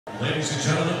Ladies and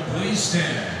gentlemen, please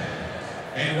stand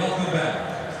and welcome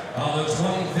back on the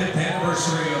 25th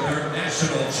anniversary of their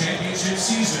national championship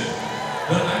season,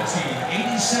 the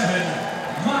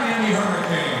 1987 Miami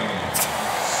Hurricanes.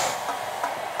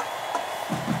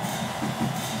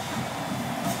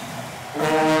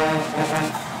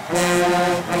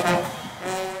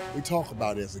 We talk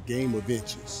about it as a game of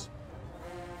inches.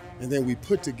 And then we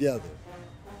put together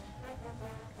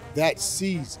that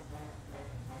season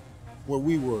where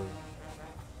we were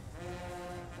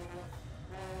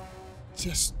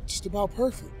just about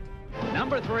perfect.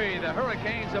 Number 3, the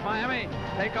Hurricanes of Miami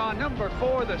take on number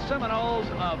 4, the Seminoles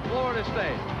of Florida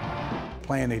State.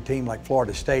 Playing a team like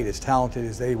Florida State, as talented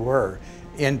as they were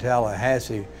in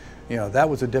Tallahassee, you know, that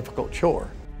was a difficult chore.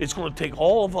 It's going to take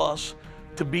all of us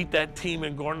to beat that team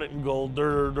in Garnet and Gold.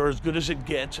 They're as good as it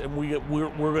gets, and we're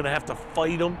going to have to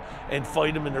fight them, and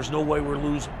there's no way we're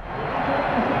losing.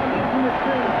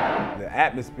 The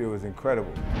atmosphere was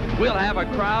incredible. We'll have a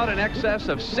crowd in excess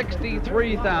of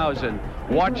 63,000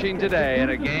 watching today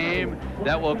in a game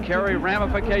that will carry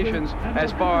ramifications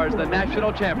as far as the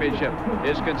national championship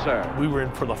is concerned. We were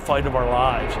in for the fight of our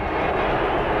lives.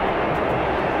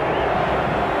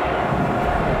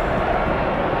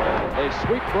 They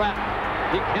sweep Bratton.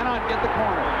 He cannot get the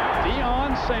corner.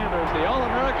 Deion Sanders, the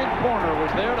All-American corner,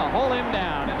 was there to haul him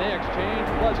down, and they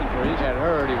exchanged pleasantries. Had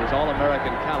heard he was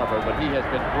All-American caliber, but he has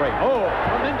been great. Oh,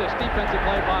 tremendous defensive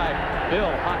play by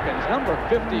Bill Hawkins, number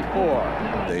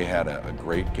 54. They had a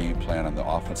great game plan on the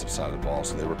offensive side of the ball,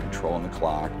 so they were controlling the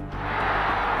clock.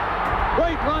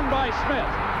 Great run by Smith.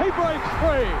 He breaks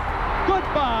free.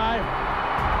 Goodbye.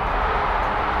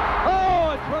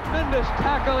 Oh, a tremendous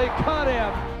tackle. He caught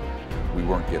him. We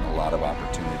weren't getting a lot of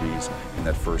opportunities in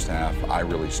that first half. I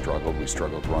really struggled. We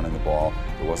struggled running the ball.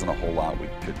 There wasn't a whole lot we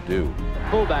could do.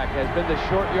 Fullback has been the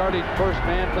short yardage first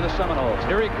man for the Seminoles.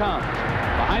 Here he comes.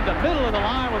 Behind the middle of the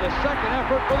line with a second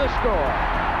effort for the score.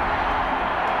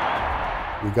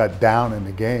 We got down in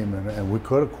the game, and we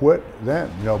could have quit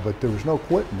then, you know, but there was no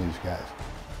quitting these guys.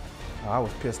 I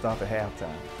was pissed off at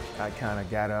halftime. I kind of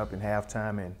got up in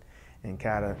halftime and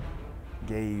kind of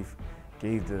gave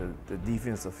the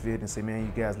defense a fit and said, man,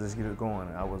 you guys, let's get it going.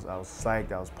 I was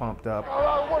psyched, I was pumped up. All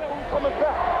right, we're coming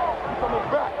back. We're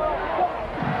coming back.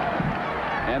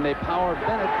 And they power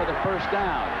Bennett for the first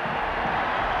down.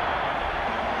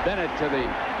 Bennett to the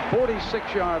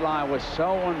 46-yard line with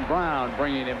Selwyn Brown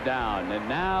bringing him down. And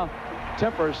now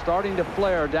tempers starting to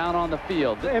flare down on the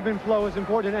field. The ebb and flow is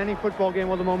important in any football game.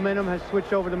 Well, the momentum has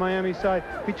switched over to Miami side.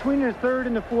 Between the third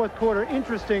and the fourth quarter,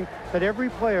 interesting that every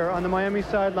player on the Miami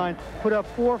sideline put up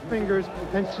 4 fingers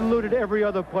and saluted every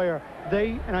other player.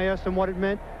 And I asked them what it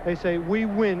meant. They say, we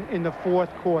win in the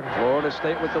fourth quarter. Florida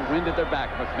State with the wind at their back.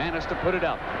 McManus to put it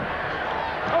up.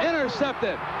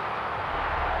 Intercepted.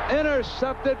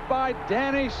 Intercepted by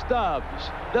Danny Stubbs.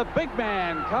 The big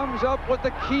man comes up with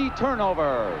the key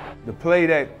turnover. The play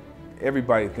that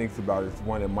everybody thinks about is the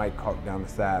one that Mike caught down the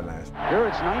sidelines. Here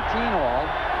it's 19 all,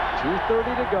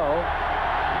 2:30 to go.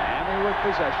 Miami with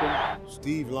possession.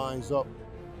 Steve lines up.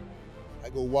 I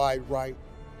go wide right.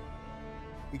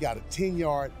 We got a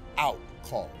 10-yard out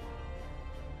call.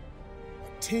 A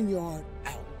 10-yard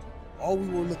out. All we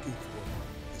were looking for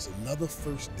is another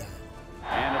first down.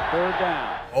 And a third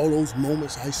down. All those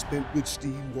moments I spent with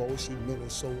Steve Walsh in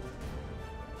Minnesota,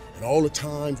 and all the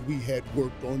times we had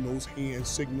worked on those hand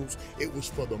signals, it was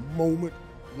for the moment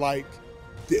like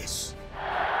this.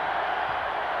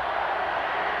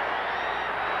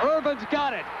 Irvin's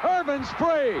got it. Irvin's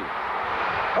free.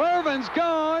 Irvin's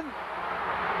gone.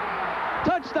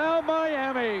 Touchdown,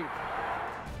 Miami.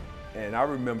 And I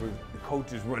remember the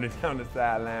coaches running down the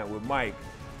sideline with Mike.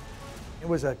 It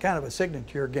was a kind of a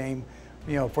signature game,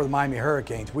 you know, for the Miami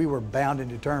Hurricanes. We were bound and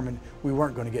determined we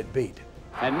weren't going to get beat.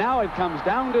 And now it comes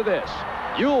down to this.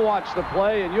 You'll watch the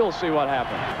play and you'll see what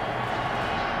happened.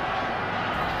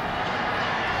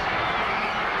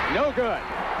 No good.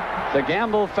 The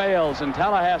gamble fails in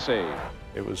Tallahassee.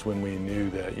 It was when we knew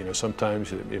that, you know,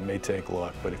 sometimes it may take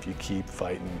luck, but if you keep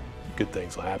fighting, good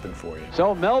things will happen for you.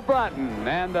 So Mel Bratton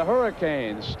and the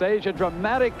Hurricanes stage a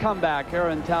dramatic comeback here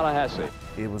in Tallahassee.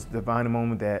 It was the defining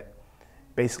moment that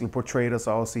basically portrayed us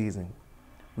all season.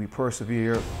 We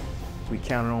persevered, we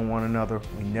counted on one another,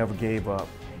 we never gave up,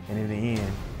 and in the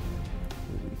end,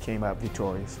 we came out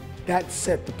victorious. That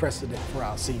set the precedent for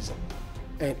our season.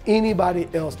 And anybody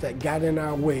else that got in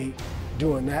our way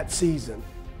during that season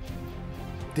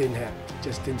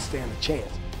just didn't stand a chance.